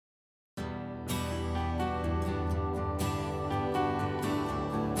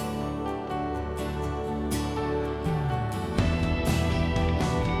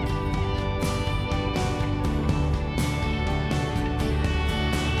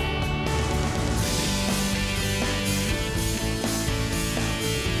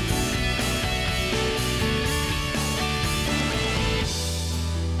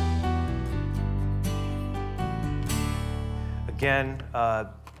Again,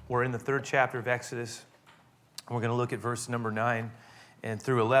 we're in the third chapter of Exodus. We're going to look at verse number 9 and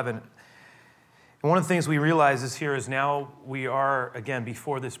through 11. And one of the things we realize is here is now we are, again,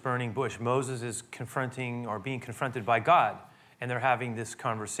 before this burning bush. Moses is confronting or being confronted by God, and they're having this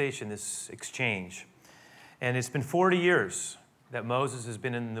conversation, this exchange. And it's been 40 years that Moses has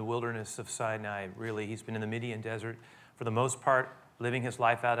been in the wilderness of Sinai, really. He's been in the Midian desert for the most part, living his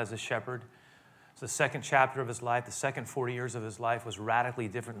life out as a shepherd. It's the second chapter of his life. The second 40 years of his life was radically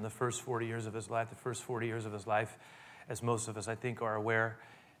different than the first 40 years of his life. The first 40 years of his life, as most of us, I think, are aware,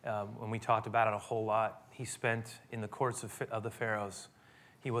 when we talked about it a whole lot, he spent in the courts of the pharaohs.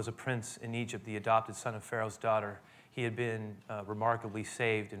 He was a prince in Egypt, the adopted son of Pharaoh's daughter. He had been remarkably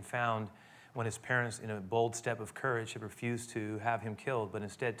saved and found when his parents, in a bold step of courage, had refused to have him killed, but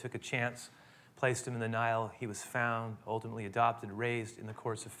instead took a chance, placed him in the Nile. He was found, ultimately adopted, raised in the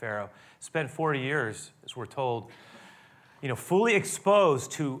courts of Pharaoh. Spent 40 years, as we're told, fully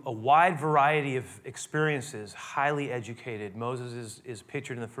exposed to a wide variety of experiences, highly educated. Moses is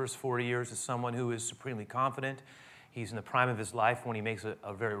pictured in the first 40 years as someone who is supremely confident. He's in the prime of his life when he makes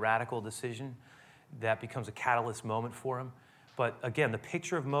a very radical decision that becomes a catalyst moment for him. But again, the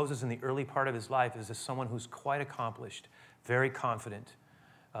picture of Moses in the early part of his life is as someone who's quite accomplished, very confident,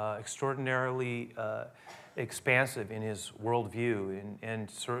 extraordinarily expansive in his worldview and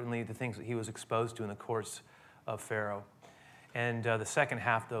certainly the things that he was exposed to in the courts of Pharaoh. And the second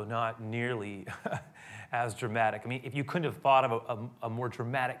half, though, not nearly as dramatic. I mean, if you couldn't have thought of a more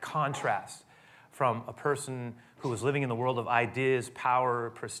dramatic contrast from a person who was living in the world of ideas,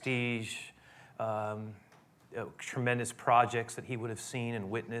 power, prestige, tremendous projects that he would have seen and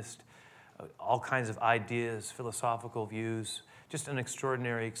witnessed, all kinds of ideas, philosophical views, just an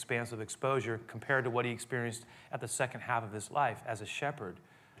extraordinary expansive exposure compared to what he experienced at the second half of his life as a shepherd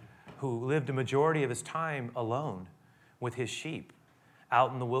who lived a majority of his time alone with his sheep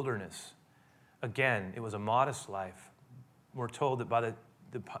out in the wilderness. Again, it was a modest life. We're told that by the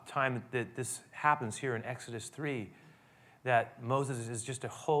time that this happens here in Exodus 3, that Moses is just a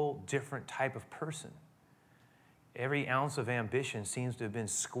whole different type of person. Every ounce of ambition seems to have been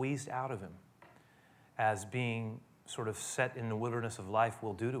squeezed out of him as being sort of set in the wilderness of life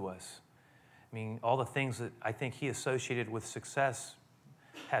will do to us. I mean, all the things that I think he associated with success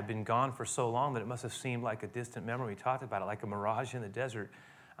had been gone for so long that it must have seemed like a distant memory. We talked about it, like a mirage in the desert.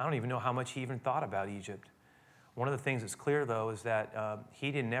 I don't even know how much he even thought about Egypt. One of the things that's clear, though, is that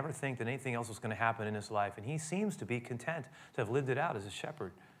he didn't never think that anything else was going to happen in his life, and he seems to be content to have lived it out as a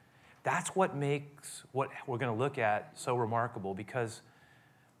shepherd. That's what makes what we're going to look at so remarkable, because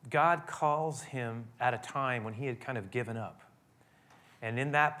God calls him at a time when he had kind of given up. And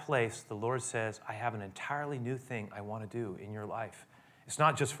in that place, the Lord says, I have an entirely new thing I want to do in your life. It's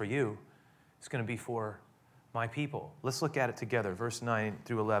not just for you. It's going to be for my people. Let's look at it together, verse 9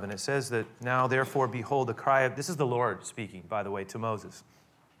 through 11. It says that, now therefore, behold, the cry of, this is the Lord speaking, by the way, to Moses.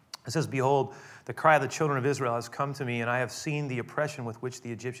 It says, behold, the cry of the children of Israel has come to me, and I have seen the oppression with which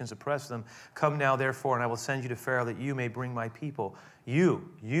the Egyptians oppress them. Come now, therefore, and I will send you to Pharaoh that you may bring my people.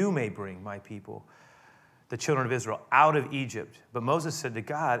 You may bring my people, the children of Israel, out of Egypt. But Moses said to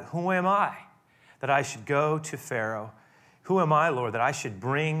God, who am I that I should go to Pharaoh? Who am I, Lord, that I should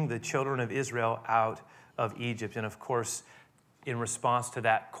bring the children of Israel out of Egypt? And of course, in response to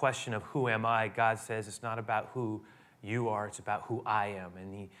that question of who am I, God says it's not about who you are, it's about who I am.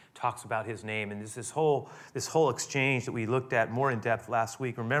 And he talks about his name. And this whole exchange that we looked at more in depth last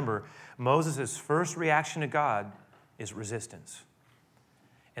week. Remember, Moses' first reaction to God is resistance.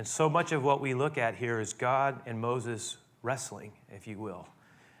 And so much of what we look at here is God and Moses wrestling, if you will.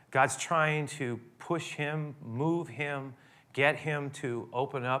 God's trying to push him, move him, get him to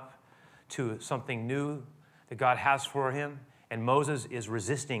open up to something new that God has for him. And Moses is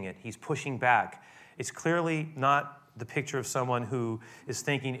resisting it. He's pushing back. It's clearly not the picture of someone who is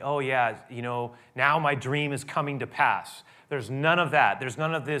thinking, oh yeah, now my dream is coming to pass. There's none of that. There's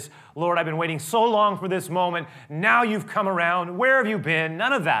none of this, Lord, I've been waiting so long for this moment. Now you've come around. Where have you been?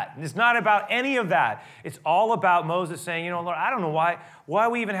 None of that. It's not about any of that. It's all about Moses saying, Lord, I don't know why are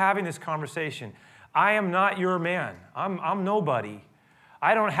we even having this conversation? I am not your man. I'm nobody.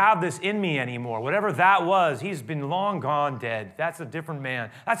 I don't have this in me anymore. Whatever that was, he's been long gone dead. That's a different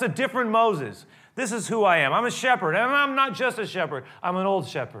man. That's a different Moses. This is who I am. I'm a shepherd, and I'm not just a shepherd. I'm an old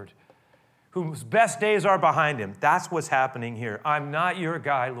shepherd whose best days are behind him. That's what's happening here. I'm not your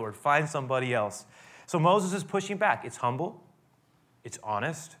guy, Lord. Find somebody else. So Moses is pushing back. It's humble, it's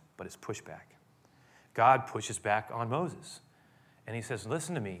honest, but it's pushback. God pushes back on Moses. And he says,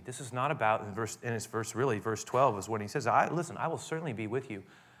 listen to me. This is not about, verse 12 is when he says, listen, I will certainly be with you.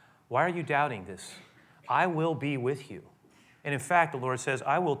 Why are you doubting this? I will be with you. And in fact, the Lord says,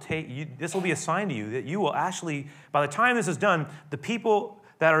 I will take you, this will be a sign to you that you will actually, by the time this is done, the people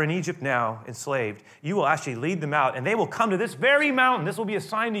that are in Egypt now, enslaved, you will actually lead them out, and they will come to this very mountain. This will be a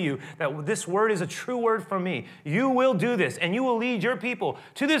sign to you that this word is a true word from me. You will do this, and you will lead your people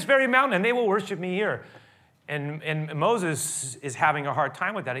to this very mountain, and they will worship me here. And Moses is having a hard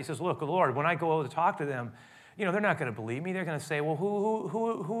time with that. He says, look, Lord, when I go to talk to them, they're not going to believe me. They're going to say, well,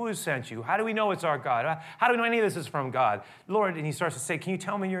 who has sent you? How do we know it's our God? How do we know any of this is from God? Lord, and he starts to say, can you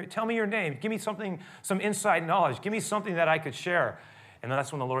tell me your name? Give me something, some inside knowledge. Give me something that I could share. And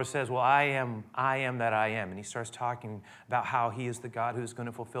that's when the Lord says, well, I am that I am. And he starts talking about how he is the God who's going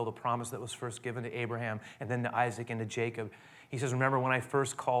to fulfill the promise that was first given to Abraham and then to Isaac and to Jacob. He says, remember when I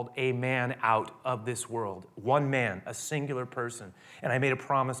first called a man out of this world, one man, a singular person, and I made a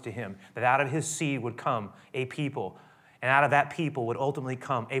promise to him that out of his seed would come a people, and out of that people would ultimately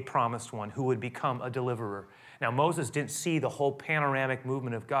come a promised one who would become a deliverer. Now, Moses didn't see the whole panoramic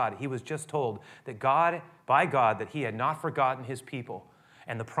movement of God. He was just told that by God, that he had not forgotten his people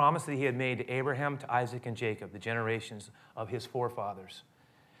and the promise that he had made to Abraham, to Isaac, and Jacob, the generations of his forefathers.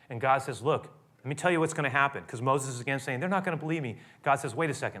 And God says, look, let me tell you what's going to happen, because Moses is again saying, they're not going to believe me. God says,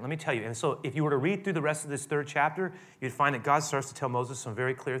 wait a second, let me tell you. And so if you were to read through the rest of this third chapter, you'd find that God starts to tell Moses some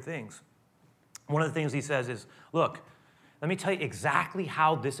very clear things. One of the things he says is, look, let me tell you exactly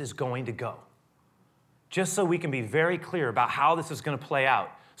how this is going to go, just so we can be very clear about how this is going to play out,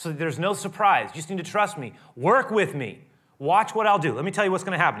 so that there's no surprise. You just need to trust me. Work with me. Watch what I'll do. Let me tell you what's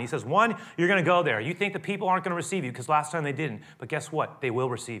going to happen. He says, one, you're going to go there. You think the people aren't going to receive you because last time they didn't. But guess what? They will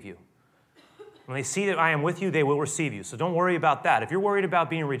receive you. When they see that I am with you, they will receive you. So don't worry about that. If you're worried about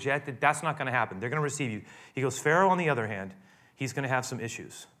being rejected, that's not going to happen. They're going to receive you. He goes, Pharaoh, on the other hand, he's going to have some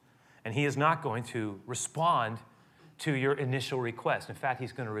issues. And he is not going to respond to your initial request. In fact,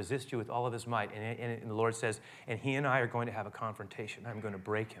 he's going to resist you with all of his might. And the Lord says, and he and I are going to have a confrontation. I'm going to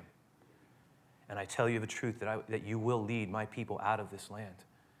break him. And I tell you the truth that you will lead my people out of this land.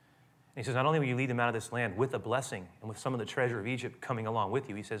 And he says, not only will you lead them out of this land with a blessing and with some of the treasure of Egypt coming along with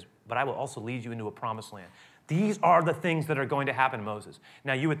you, he says, but I will also lead you into a promised land. These are the things that are going to happen to Moses.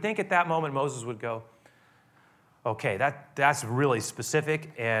 Now, you would think at that moment Moses would go, okay, that's really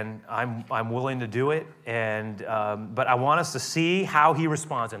specific, and I'm willing to do it, but I want us to see how he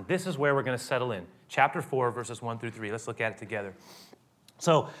responds. And this is where we're going to settle in. Chapter 4, verses 1 through 3. Let's look at it together.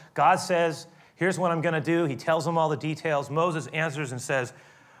 So God says, here's what I'm going to do. He tells them all the details. Moses answers and says,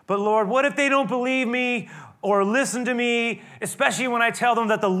 but Lord, what if they don't believe me or listen to me, especially when I tell them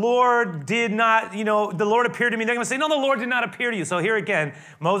that the Lord did not, the Lord appeared to me? They're going to say, no, the Lord did not appear to you. So here again,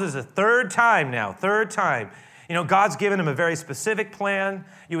 Moses, a third time. God's given him a very specific plan.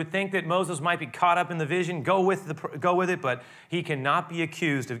 You would think that Moses might be caught up in the vision, go with it, but he cannot be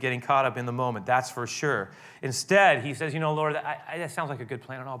accused of getting caught up in the moment. That's for sure. Instead, he says, Lord, that sounds like a good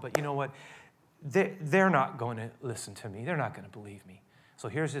plan and all, but you know what? They're not going to listen to me. They're not going to believe me. So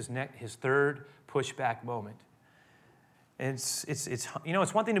here's his third pushback moment. And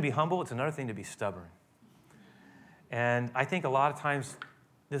it's one thing to be humble. It's another thing to be stubborn. And I think a lot of times,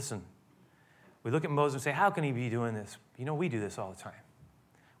 listen, we look at Moses and say, how can he be doing this? We do this all the time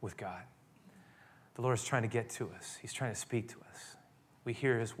with God. The Lord is trying to get to us. He's trying to speak to us. We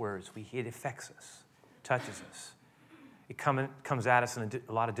hear his words. It affects us, touches us. It comes at us in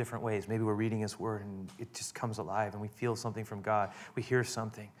a lot of different ways. Maybe we're reading his word and it just comes alive and we feel something from God. We hear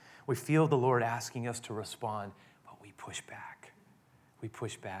something. We feel the Lord asking us to respond, but we push back. We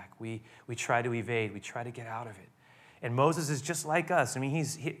push back. We try to evade. We try to get out of it. And Moses is just like us. I mean,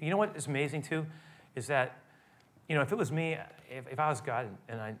 you know what is amazing too? Is that, if it was me, if I was God,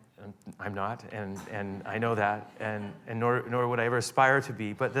 and I'm not, and I know that, and nor would I ever aspire to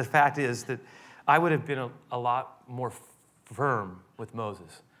be, but the fact is that I would have been a lot more firm with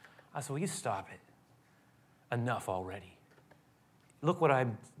Moses. I said, will you stop it? Enough already. Look what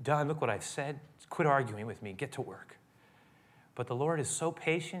I've done. Look what I've said. Quit arguing with me. Get to work. But the Lord is so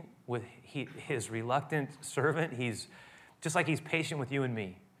patient with his reluctant servant. He's just like he's patient with you and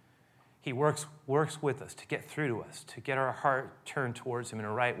me. He works with us to get through to us, to get our heart turned towards him in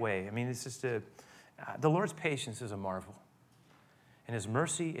a right way. I mean, it's just the Lord's patience is a marvel, and his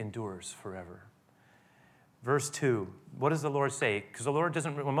mercy endures forever. Verse 2, what does the Lord say? Because the Lord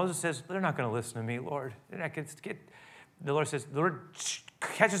doesn't, when Moses says, they're not going to listen to me, Lord. The Lord says, the Lord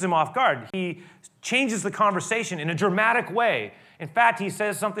catches him off guard. He changes the conversation in a dramatic way. In fact, he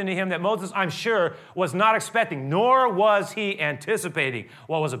says something to him that Moses, I'm sure, was not expecting, nor was he anticipating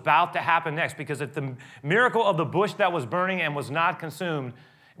what was about to happen next. Because if the miracle of the bush that was burning and was not consumed,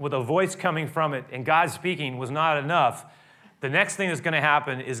 with a voice coming from it and God speaking was not enough, the next thing that's going to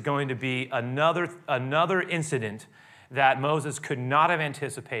happen is going to be another incident that Moses could not have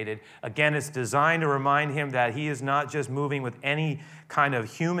anticipated. Again, it's designed to remind him that he is not just moving with any kind of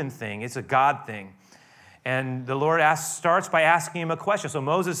human thing, it's a God thing. And the Lord starts by asking him a question. So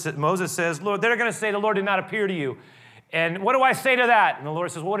Moses says, Lord, they're going to say the Lord did not appear to you. And what do I say to that? And the Lord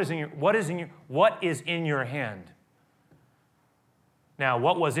says, what is in your hand? Now,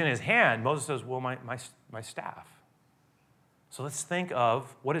 what was in his hand? Moses says, well, my staff. So let's think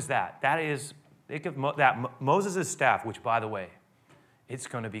of, what is that? Think of that Moses' staff, which, by the way, it's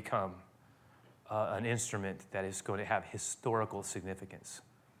going to become an instrument that is going to have historical significance.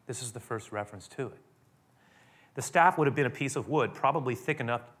 This is the first reference to it. The staff would have been a piece of wood, probably thick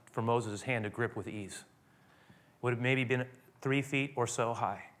enough for Moses' hand to grip with ease. Would have maybe been 3 feet or so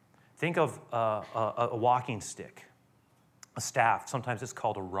high. Think of a walking stick, a staff. Sometimes it's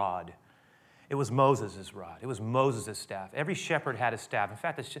called a rod. It was Moses' rod. It was Moses' staff. Every shepherd had a staff. In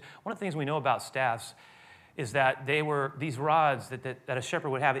fact, one of the things we know about staffs is that they were these rods that a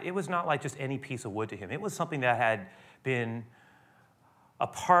shepherd would have. It was not like just any piece of wood to him. It was something that had been a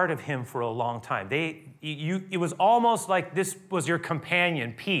part of him for a long time. It was almost like this was your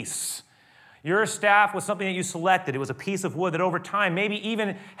companion piece. Your staff was something that you selected. It was a piece of wood that over time maybe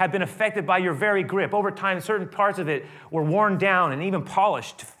even had been affected by your very grip. Over time, certain parts of it were worn down and even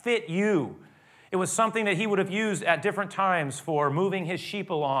polished to fit you. It was something that he would have used at different times for moving his sheep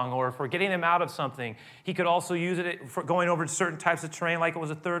along or for getting them out of something. He could also use it for going over certain types of terrain like it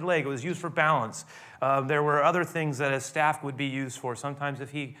was a third leg. It was used for balance. There were other things that a staff would be used for. Sometimes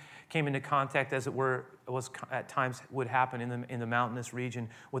if he came into contact, as it were, was at times would happen in the mountainous region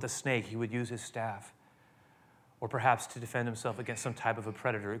with a snake, he would use his staff. Or perhaps to defend himself against some type of a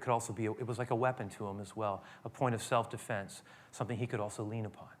predator. It could also be, it was like a weapon to him as well, a point of self-defense, something he could also lean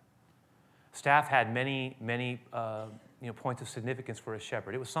upon. Staff had many points of significance for a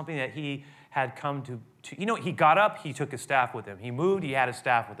shepherd. It was something that he had come to. He got up, he took his staff with him. He moved, he had his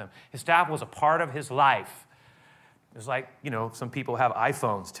staff with him. His staff was a part of his life. It was like, some people have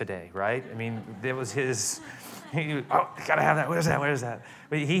iPhones today, right? I mean, there was his, gotta have that. Where's that?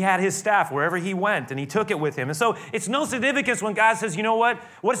 But he had his staff wherever he went, and he took it with him. And so it's no significance when God says, you know what?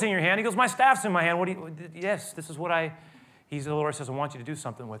 What's in your hand? He goes, my staff's in my hand. Yes, this is what the Lord says, I want you to do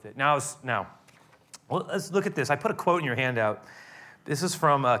something with it. Now, let's look at this. I put a quote in your handout. This is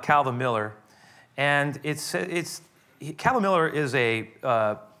from Calvin Miller. And Calvin Miller is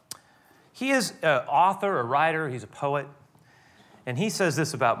he is an author, a writer, he's a poet. And he says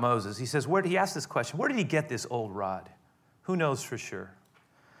this about Moses. He says, he asked this question, where did he get this old rod? Who knows for sure?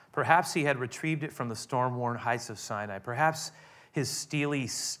 Perhaps he had retrieved it from the storm-worn heights of Sinai. Perhaps his steely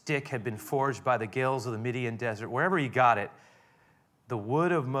stick had been forged by the gales of the Midian desert. Wherever he got it, the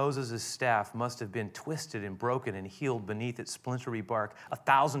wood of Moses' staff must have been twisted and broken and healed beneath its splintery bark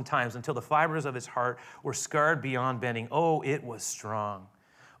 1,000 times until the fibers of his heart were scarred beyond bending. Oh, it was strong.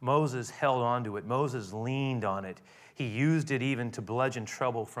 Moses held on to it. Moses leaned on it. He used it even to bludgeon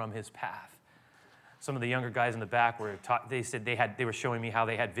trouble from his path. Some of the younger guys in the back they said they were showing me how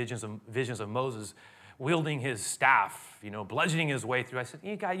they had visions of Moses wielding his staff, bludgeoning his way through. I said,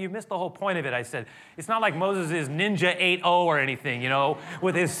 you missed the whole point of it. I said, it's not like Moses is Ninja 8.0 or anything,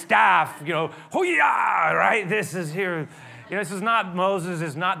 with his staff, hoo-yah, right? This is here. This is not Moses.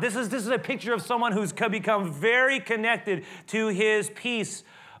 This is a picture of someone who's become very connected to his piece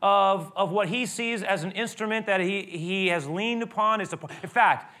of what he sees as an instrument that he has leaned upon. In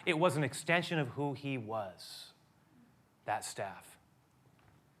fact, it was an extension of who he was, that staff.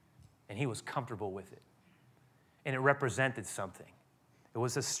 And he was comfortable with it. And it represented something. It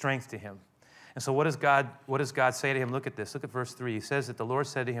was a strength to him. And so what does God say to him? Look at this. Look at verse 3. He says that the Lord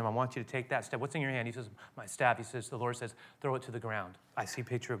said to him, I want you to take that staff. What's in your hand? He says, my staff. He says, the Lord says, throw it to the ground. I see a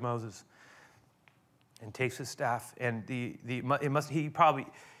picture of Moses. And takes his staff. And he probably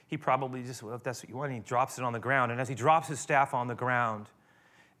just, well, if that's what you want, he drops it on the ground. And as he drops his staff on the ground,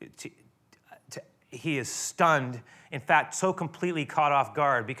 he is stunned, in fact, so completely caught off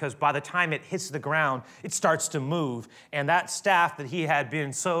guard because by the time it hits the ground, it starts to move. And that staff that he had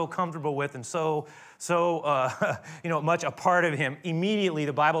been so comfortable with and so much a part of him, immediately,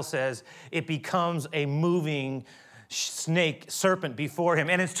 the Bible says, it becomes a moving serpent before him.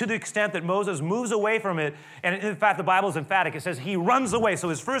 And it's to the extent that Moses moves away from it. And in fact, the Bible is emphatic. It says he runs away. So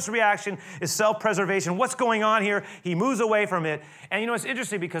his first reaction is self-preservation. What's going on here? He moves away from it. And it's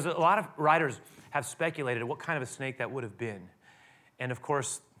interesting because a lot of writers have speculated what kind of a snake that would have been. And of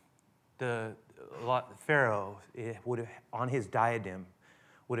course, Pharaoh would have, on his diadem,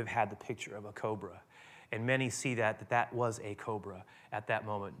 would have had the picture of a cobra. And many see that was a cobra at that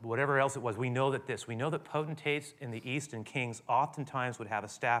moment. Whatever else it was, we know that potentates in the East and kings oftentimes would have a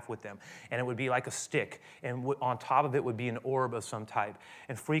staff with them, and it would be like a stick, and on top of it would be an orb of some type.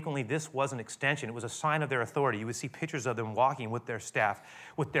 And frequently this was an extension. It was a sign of their authority. You would see pictures of them walking with their staff,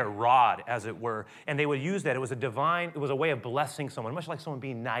 with their rod, as it were, and they would use that. It was a way of blessing someone, much like someone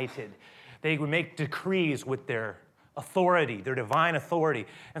being knighted. They would make decrees with their authority, their divine authority.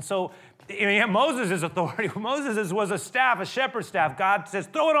 And so, Moses' authority, Moses' was a staff, a shepherd's staff. God says,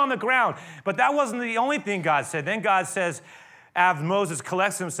 throw it on the ground. But that wasn't the only thing God said. Then God says, as Moses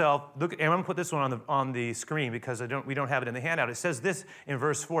collects himself, look, and I'm going to put this one on the screen because we don't have it in the handout. It says this in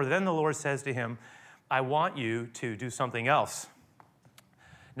verse 4, then the Lord says to him, I want you to do something else.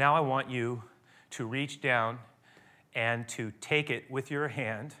 Now I want you to reach down and to take it with your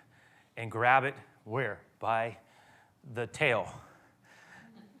hand and grab it, where? By the tail.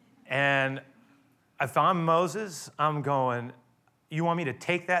 And if I'm Moses, I'm going, you want me to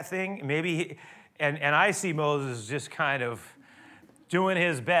take that thing? Maybe, and I see Moses just kind of doing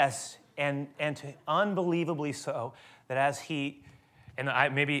his best, and to unbelievably so, that as he,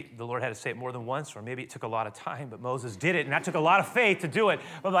 maybe the Lord had to say it more than once, or maybe it took a lot of time, but Moses did it, and that took a lot of faith to do it.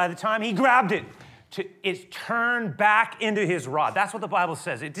 But by the time he grabbed it, it turned back into his rod. That's what the Bible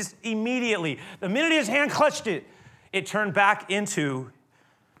says. It just immediately, the minute his hand clutched it, it turned back into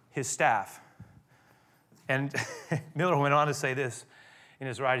his staff. And Miller went on to say this in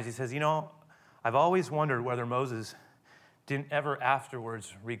his writings. He says, I've always wondered whether Moses didn't ever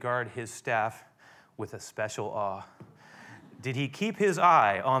afterwards regard his staff with a special awe. Did he keep his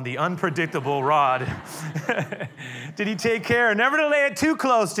eye on the unpredictable rod? Did he take care never to lay it too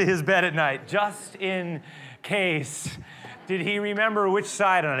close to his bed at night, just in case? Did he remember which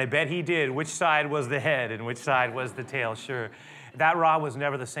side on it? I bet he did. Which side was the head and which side was the tail? Sure. That rod was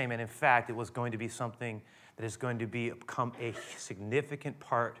never the same. And in fact, it was going to be something that is going to become a significant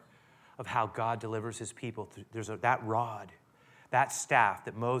part of how God delivers his people. That rod, that staff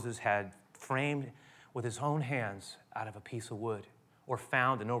that Moses had framed with his own hands out of a piece of wood, or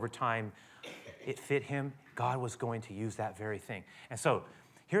found, and over time it fit him. God was going to use that very thing. And so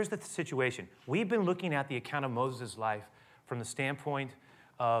here's the situation. We've been looking at the account of Moses' life from the standpoint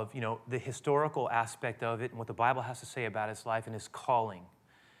of, the historical aspect of it and what the Bible has to say about his life and his calling.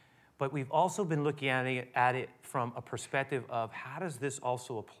 But we've also been looking at it from a perspective of how does this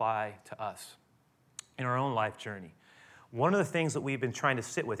also apply to us in our own life journey? One of the things that we've been trying to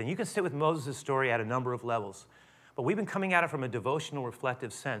sit with, and you can sit with Moses' story at a number of levels, but we've been coming at it from a devotional,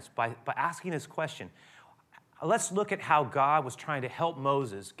 reflective sense by asking this question. Let's look at how God was trying to help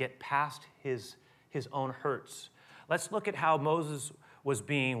Moses get past his own hurts. Let's look at how Moses was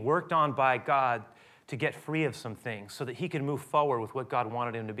being worked on by God to get free of some things so that he could move forward with what God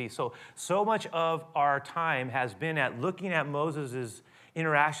wanted him to be. So much of our time has been at looking at Moses'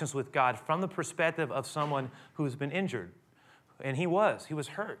 interactions with God from the perspective of someone who's been injured. And he was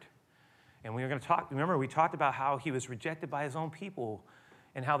hurt. And we were going to talk, remember, we talked about how he was rejected by his own people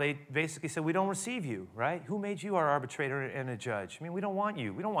and how they basically said, we don't receive you, right? Who made you our arbitrator and a judge? I mean, we don't want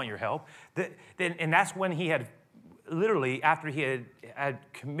you. We don't want your help. And that's when he had literally, after he had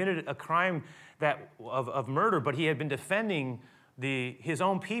committed a crime of murder, but he had been defending his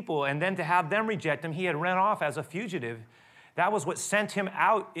own people, and then to have them reject him, he had run off as a fugitive. That was what sent him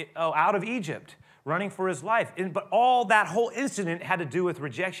out of Egypt, running for his life. But all that whole incident had to do with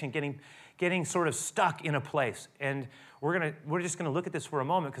rejection, getting sort of stuck in a place. And we're just gonna look at this for a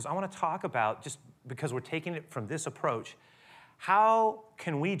moment because I want to talk about, just because we're taking it from this approach, how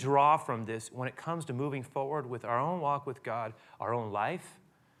can we draw from this when it comes to moving forward with our own walk with God, our own life?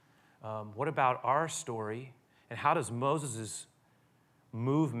 What about our story? And how does Moses'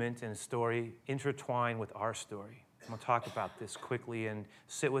 movement and story intertwine with our story? I'm going to talk about this quickly and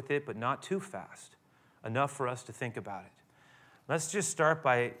sit with it, but not too fast. Enough for us to think about it. Let's just start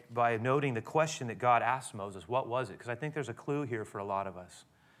by noting the question that God asked Moses. What was it? Because I think there's a clue here for a lot of us.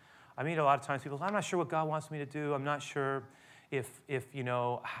 I mean, a lot of times people say, I'm not sure what God wants me to do. I'm not sure if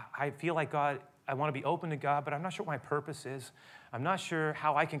I feel like God, I want to be open to God, but I'm not sure what my purpose is. I'm not sure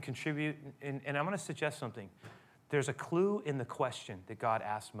how I can contribute. And I'm going to suggest something. There's a clue in the question that God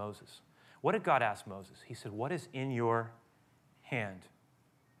asked Moses. What did God ask Moses? He said, what is in your hand?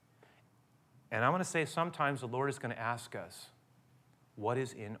 And I'm going to say sometimes the Lord is going to ask us, what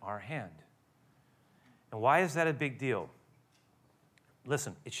is in our hand? And why is that a big deal?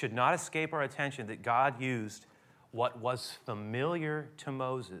 Listen, it should not escape our attention that God used what was familiar to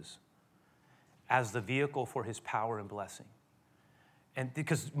Moses as the vehicle for his power and blessing. And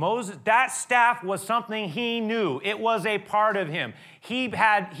because Moses, that staff was something he knew. It was a part of him. He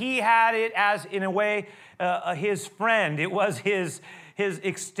had it as, in a way, his friend. It was his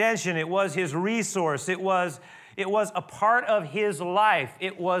extension. It was his resource. It was a part of his life.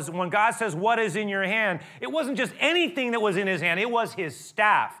 It was, when God says, what is in your hand? It wasn't just anything that was in his hand. It was his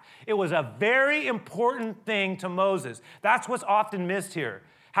staff. It was a very important thing to Moses. That's what's often missed here.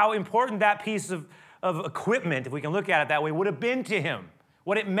 How important that piece of equipment, if we can look at it that way, would have been to him,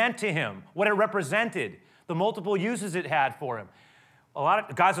 what it meant to him, what it represented, the multiple uses it had for him.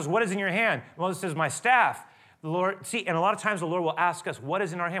 God says, what is in your hand? Moses says, my staff. The Lord, and a lot of times the Lord will ask us, what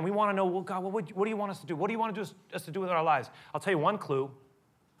is in our hand? We want to know, well, God, what do you want us to do? What do you want us to do with our lives? I'll tell you one clue.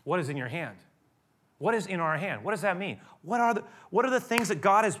 What is in your hand? What is in our hand? What does that mean? What are the things that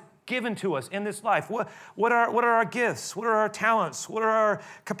God has given to us in this life? What are our gifts? What are our talents? What are our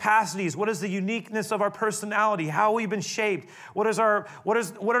capacities? What is the uniqueness of our personality? How we've been shaped? What are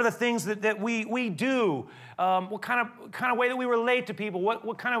the things that we do? What kind of way that we relate to people?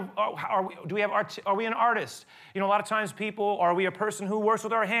 What kind of are we an artist? You know, a lot of times people, are we a person who works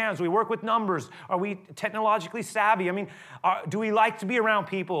with our hands? We work with numbers. Are we technologically savvy? I mean, do we like to be around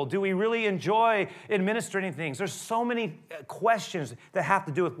people? Do we really enjoy administrating things? There's so many questions that have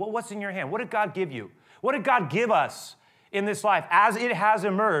to do with, well, what's in your hand? What did God give you? What did God give us in this life as it has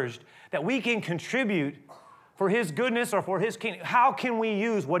emerged that we can contribute for his goodness or for his kingdom? How can we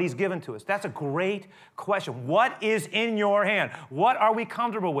use what he's given to us? That's a great question. What is in your hand? What are we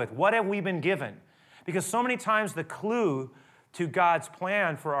comfortable with? What have we been given? Because so many times the clue to God's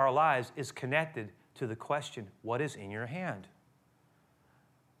plan for our lives is connected to the question, what is in your hand?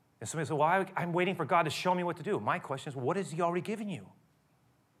 And somebody says, well, I'm waiting for God to show me what to do. My question is, what has he already given you?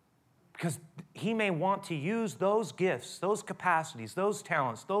 Because he may want to use those gifts, those capacities, those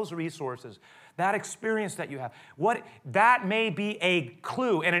talents, those resources, that experience that you have. That may be a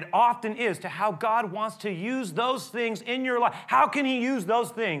clue, and it often is, to how God wants to use those things in your life. How can he use those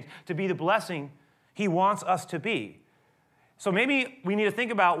things to be the blessing he wants us to be? So maybe we need to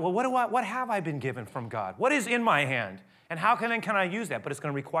think about, well, what have I been given from God? What is in my hand? And how can I use that? But it's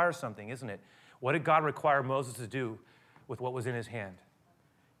going to require something, isn't it? What did God require Moses to do with what was in his hand?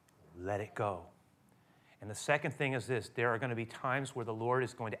 Let it go. And the second thing is this: there are going to be times where the Lord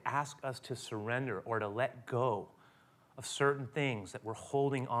is going to ask us to surrender or to let go of certain things that we're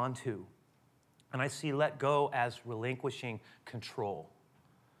holding on to. And I see let go as relinquishing control.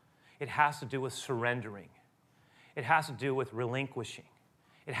 It has to do with surrendering. It has to do with relinquishing.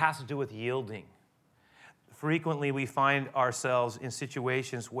 It has to do with yielding. Frequently, we find ourselves in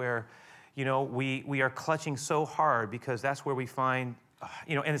situations where, we are clutching so hard because that's where we find,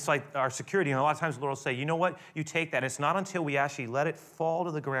 and it's like our security. And a lot of times the Lord will say, you know what? You take that. It's not until we actually let it fall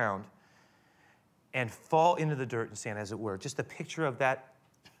to the ground and fall into the dirt and sand, as it were. Just a picture of that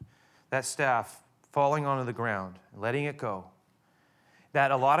staff falling onto the ground, letting it go. That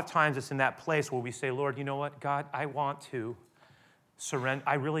a lot of times it's in that place where we say, Lord, you know what, God, I want to surrender.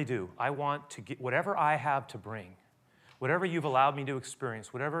 I really do. I want to get whatever I have to bring, whatever you've allowed me to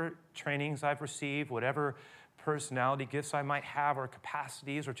experience, whatever trainings I've received, whatever personality gifts I might have or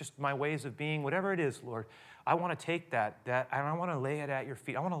capacities or just my ways of being, whatever it is, Lord, I want to take that and I want to lay it at your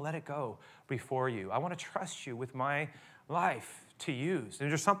feet. I want to let it go before you. I want to trust you with my life to use. And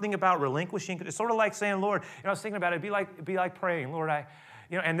there's something about relinquishing. It's sort of like saying, Lord, I was thinking about it. It'd be like praying, Lord,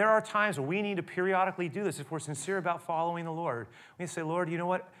 and there are times where we need to periodically do this if we're sincere about following the Lord. We need to say, Lord, you know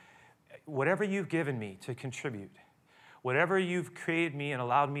what? Whatever you've given me to contribute, whatever you've created me and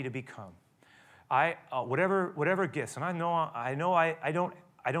allowed me to become, whatever gifts, and I know I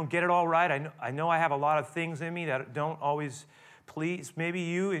don't get it all right. I know I have a lot of things in me that don't always please maybe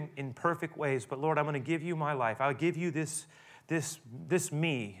you in perfect ways. But Lord, I'm going to give you my life. I'll give you this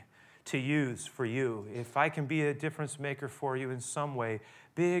me to use for you. If I can be a difference maker for you in some way,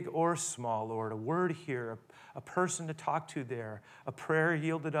 big or small, Lord, a word here, a person to talk to there, a prayer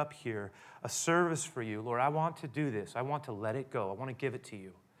yielded up here, a service for you, Lord, I want to do this. I want to let it go. I want to give it to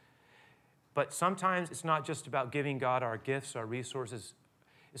you. But sometimes it's not just about giving God our gifts, our resources.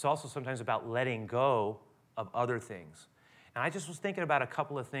 It's also sometimes about letting go of other things. And I just was thinking about a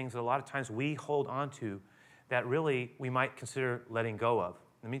couple of things that a lot of times we hold on to that really we might consider letting go of.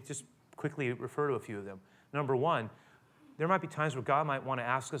 Let me just quickly refer to a few of them. Number one, there might be times where God might want to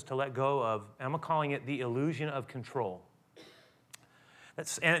ask us to let go of, and I'm calling it the illusion of control.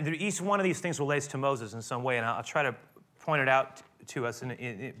 And each one of these things relates to Moses in some way, and I'll try to point it out to us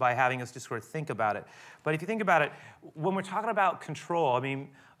by having us just sort of think about it. But if you think about it, when we're talking about control, I mean,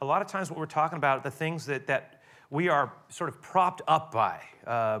 a lot of times what we're talking about, the things that we are sort of propped up by.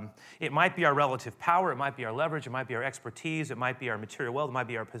 It might be our relative power, it might be our leverage, it might be our expertise, it might be our material wealth, it might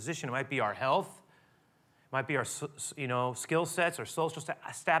be our position, it might be our health, it might be our skill sets or social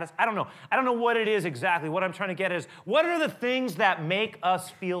status. I don't know. I don't know what it is exactly. What I'm trying to get is, what are the things that make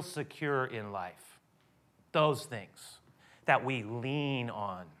us feel secure in life? Those things that we lean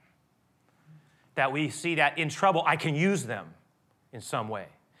on, that we see that in trouble, I can use them in some way.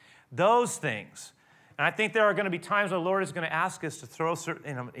 Those things. And I think there are going to be times where the Lord is going to ask us to throw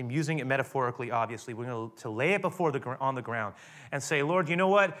certain, I'm using it metaphorically, obviously, we're going to lay it before on the ground and say, Lord, you know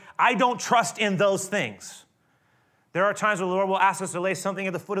what? I don't trust in those things. There are times where the Lord will ask us to lay something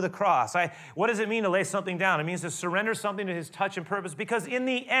at the foot of the cross. What does it mean to lay something down? It means to surrender something to his touch and purpose, because in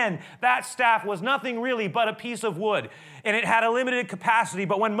the end, that staff was nothing really but a piece of wood, and it had a limited capacity.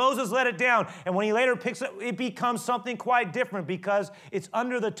 But when Moses let it down, and when he later picks it up, it becomes something quite different because it's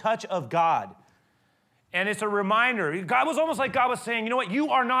under the touch of God. And it's a reminder. God was almost like God was saying, you know what? You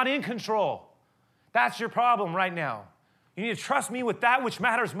are not in control. That's your problem right now. You need to trust me with that which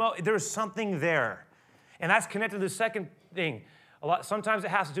matters most. There's something there. And that's connected to the second thing. Sometimes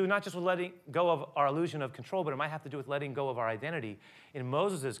it has to do not just with letting go of our illusion of control, but it might have to do with letting go of our identity. In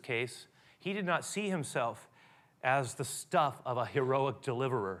Moses' case, he did not see himself as the stuff of a heroic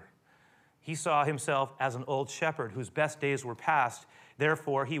deliverer. He saw himself as an old shepherd whose best days were past.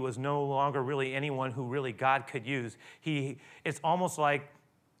 Therefore, he was no longer really anyone who really God could use. It's almost like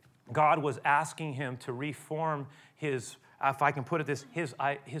God was asking him to reform his, if I can put it this,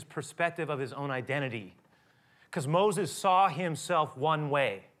 his perspective of his own identity. Because Moses saw himself one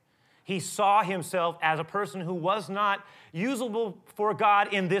way. He saw himself as a person who was not usable for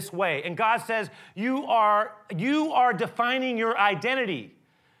God in this way. And God says, you are defining your identity.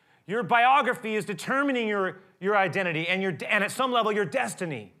 Your biography is determining your identity and at some level your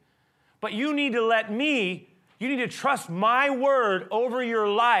destiny. But you need to trust my word over your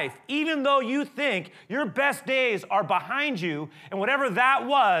life, even though you think your best days are behind you, and whatever that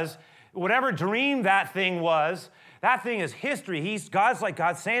was, whatever dream that thing was, that thing is history.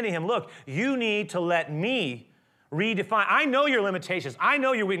 God's saying to him, look, you need to let me redefine. I know your limitations. I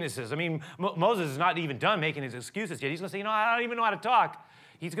know your weaknesses. I mean, Moses is not even done making his excuses yet. He's going to say, I don't even know how to talk.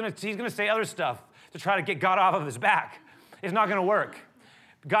 He's going to say other stuff to try to get God off of his back. It's not going to work.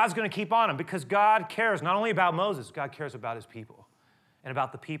 God's going to keep on him because God cares not only about Moses, God cares about his people and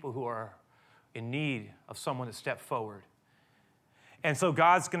about the people who are in need of someone to step forward. And so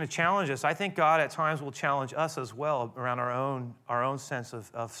God's going to challenge us. I think God at times will challenge us as well around our own sense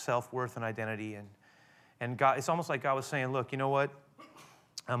of self-worth and identity. And God, it's almost like God was saying, look, you know what?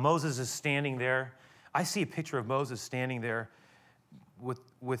 Moses is standing there. I see a picture of Moses standing there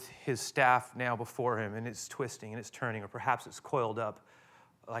with his staff now before him, and it's twisting and it's turning, or perhaps it's coiled up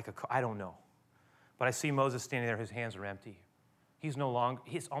I don't know. But I see Moses standing there, his hands are empty.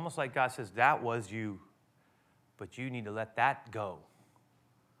 It's almost like God says, that was you, but you need to let that go.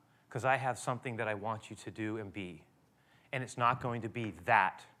 Because I have something that I want you to do and be. And it's not going to be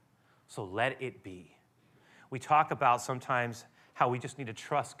that. So let it be. We talk about sometimes how we just need to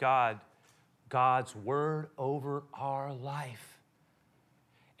trust God's word over our life.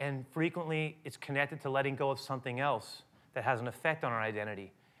 And frequently, it's connected to letting go of something else that has an effect on our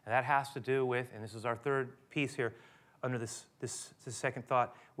identity. And that has to do with, and this is our third piece here under this second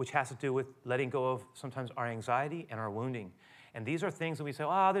thought, which has to do with letting go of sometimes our anxiety and our wounding. And these are things that we say,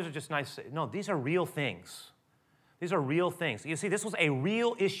 these are just nice. No, these are real things. These are real things. You see, this was a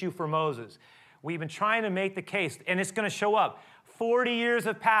real issue for Moses. We've been trying to make the case, and it's going to show up. 40 years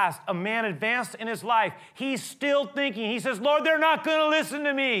have passed. A man advanced in his life. He's still thinking. He says, Lord, they're not going to listen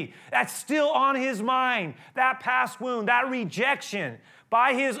to me. That's still on his mind. That past wound, that rejection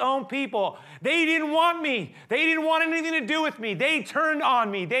by his own people. They didn't want me. They didn't want anything to do with me. They turned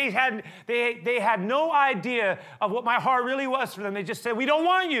on me. They had no idea of what my heart really was for them. They just said, we don't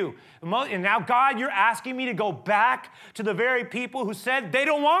want you. And now, God, you're asking me to go back to the very people who said they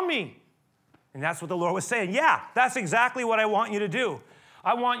don't want me. And that's what the Lord was saying. Yeah, that's exactly what I want you to do.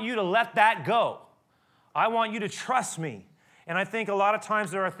 I want you to let that go. I want you to trust me. And I think a lot of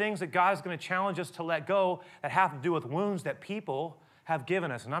times there are things that God is going to challenge us to let go that have to do with wounds that people have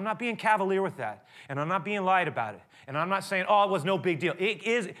given us. And I'm not being cavalier with that. And I'm not being lied about it. And I'm not saying, it was no big deal. It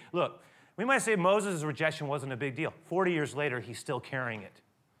is. Look, we might say Moses' rejection wasn't a big deal. 40 years later, he's still carrying it.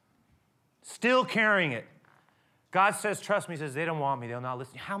 Still carrying it. God says, trust me. He says, they don't want me. They'll not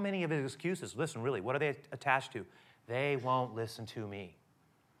listen. How many of his excuses? Listen, really, what are they attached to? They won't listen to me.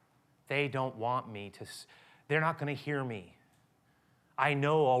 They don't want me to. They're not going to hear me. I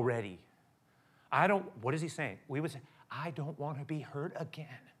know already. What is he saying? We would say, I don't want to be hurt again.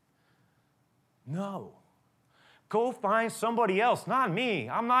 No. Go find somebody else, not me.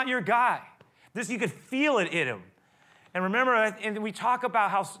 I'm not your guy. You could feel it in him. And remember, and we talk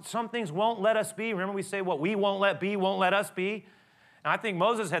about how some things won't let us be. Remember we say what we won't let be won't let us be. And I think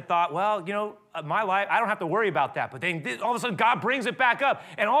Moses had thought, well, my life, I don't have to worry about that. But then all of a sudden, God brings it back up.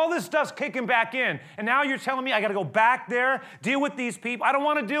 And all this stuff's kicking back in. And now you're telling me I got to go back there, deal with these people. I don't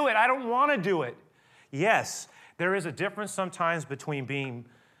want to do it. I don't want to do it. Yes, there is a difference sometimes between being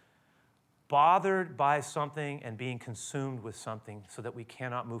bothered by something and being consumed with something so that we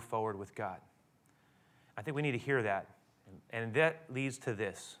cannot move forward with God. I think we need to hear that. And that leads to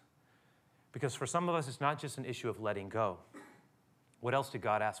this. Because for some of us, it's not just an issue of letting go. What else did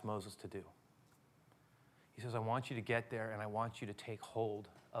God ask Moses to do? He says, I want you to get there, and I want you to take hold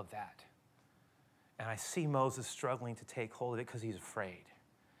of that. And I see Moses struggling to take hold of it because he's afraid.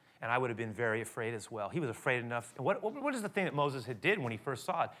 And I would have been very afraid as well. He was afraid enough. What is the thing that Moses had did when he first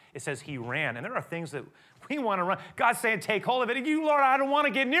saw it? It says he ran. And there are things that we want to run. God's saying, take hold of it. And you, Lord, I don't want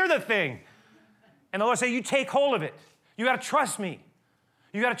to get near the thing. And the Lord said, you take hold of it. You got to trust me.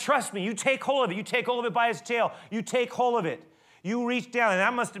 You got to trust me. You take hold of it. You take hold of it by his tail. You take hold of it. You reach down,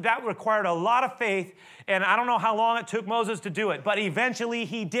 and that required a lot of faith, and I don't know how long it took Moses to do it, but eventually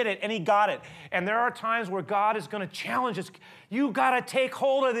he did it, and he got it. And there are times where God is going to challenge us. You got to take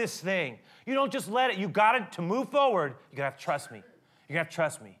hold of this thing. You don't just let it. You got it to move forward. You're going to have to trust me. You're going to have to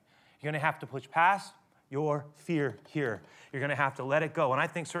trust me. You're going to have to push past your fear here. You're going to have to let it go. And I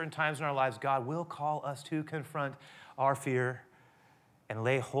think certain times in our lives, God will call us to confront our fear and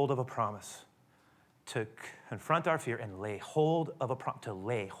lay hold of a promise. To confront our fear and lay hold of a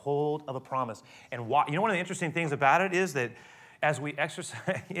promise. And one of the interesting things about it is that as we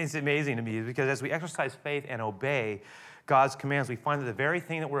exercise, it's amazing to me, because as we exercise faith and obey God's commands, we find that the very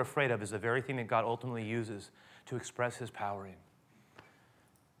thing that we're afraid of is the very thing that God ultimately uses to express his power in.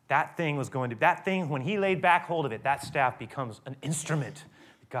 That thing, when he laid back hold of it, that staff becomes an instrument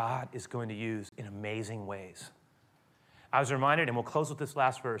that God is going to use in amazing ways. I was reminded, and we'll close with this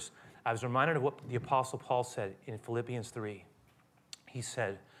last verse, I was reminded of what the Apostle Paul said in Philippians 3. He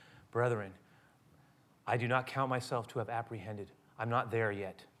said, brethren, I do not count myself to have apprehended. I'm not there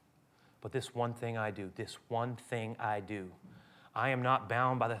yet. But this one thing I do, I am not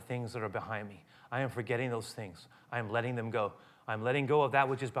bound by the things that are behind me. I am forgetting those things. I am letting them go. I'm letting go of that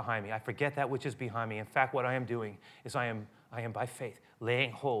which is behind me. I forget that which is behind me. In fact, what I am doing is I am by faith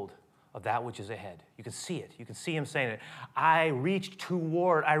laying hold of that which is ahead. You can see it. You can see him saying it. I reach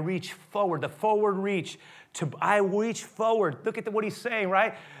forward, the forward reach. I reach forward. Look at what he's saying,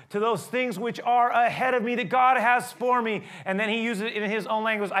 right? To those things which are ahead of me that God has for me. And then he uses it in his own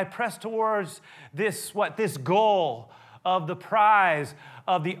language. I press towards this goal of the prize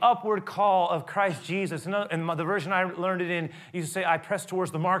of the upward call of Christ Jesus. And the version I learned it in, you say, I press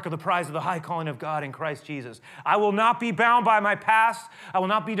towards the mark of the prize of the high calling of God in Christ Jesus. I will not be bound by my past. I will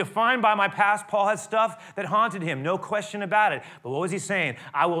not be defined by my past. Paul had stuff that haunted him, no question about it. But what was he saying?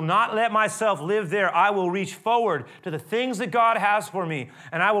 I will not let myself live there. I will reach forward to the things that God has for me.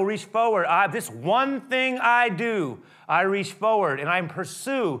 And I will reach forward. This one thing I do, I reach forward and I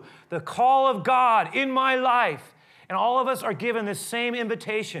pursue the call of God in my life. And all of us are given this same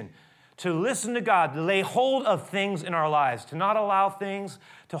invitation to listen to God, to lay hold of things in our lives, to not allow things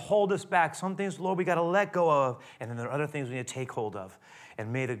to hold us back. Some things, Lord, we got to let go of, and then there are other things we need to take hold of.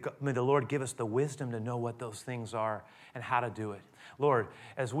 And may the Lord give us the wisdom to know what those things are and how to do it. Lord,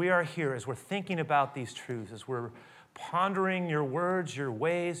 as we are here, as we're thinking about these truths, as we're pondering your words, your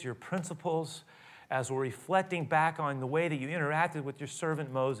ways, your principles, as we're reflecting back on the way that you interacted with your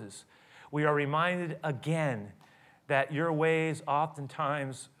servant Moses, we are reminded again that your ways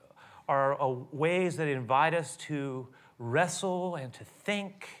oftentimes are ways that invite us to wrestle and to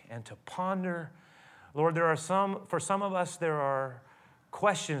think and to ponder. Lord, for some of us, there are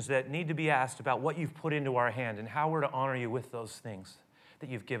questions that need to be asked about what you've put into our hand and how we're to honor you with those things that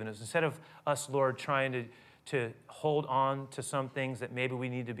you've given us. Instead of us, Lord, trying to hold on to some things that maybe we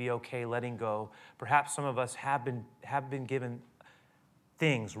need to be okay letting go, perhaps some of us have been given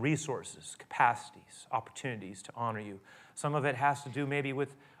things, resources, capacities, opportunities to honor you. Some of it has to do maybe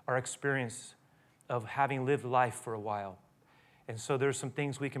with our experience of having lived life for a while. And so there's some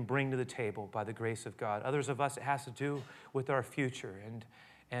things we can bring to the table by the grace of God. Others of us, it has to do with our future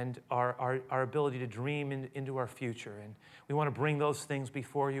and our ability to dream into our future. And we want to bring those things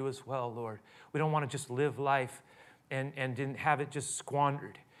before you as well, Lord. We don't want to just live life and didn't have it just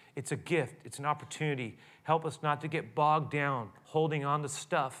squandered. It's a gift. It's an opportunity. Help us not to get bogged down holding on to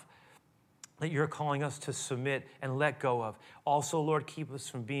stuff that you're calling us to submit and let go of. Also, Lord, keep us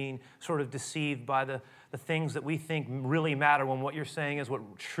from being sort of deceived by the things that we think really matter when what you're saying is what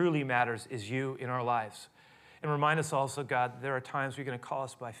truly matters is you in our lives. And remind us also, God, there are times you're going to call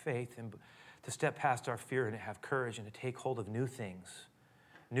us by faith and to step past our fear and to have courage and to take hold of new things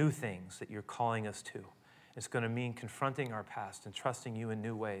that you're calling us to. It's going to mean confronting our past and trusting you in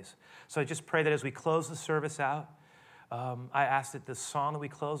new ways. So I just pray that as we close the service out, I ask that the song that we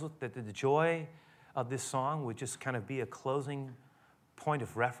close with, that the joy of this song would just kind of be a closing point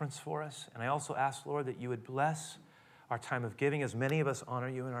of reference for us. And I also ask, Lord, that you would bless our time of giving. As many of us honor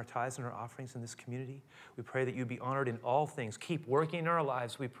you in our tithes and our offerings in this community, we pray that you'd be honored in all things. Keep working in our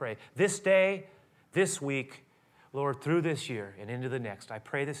lives, we pray. This day, this week, Lord, through this year and into the next. I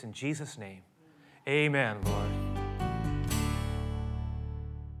pray this in Jesus' name. Amen, Lord.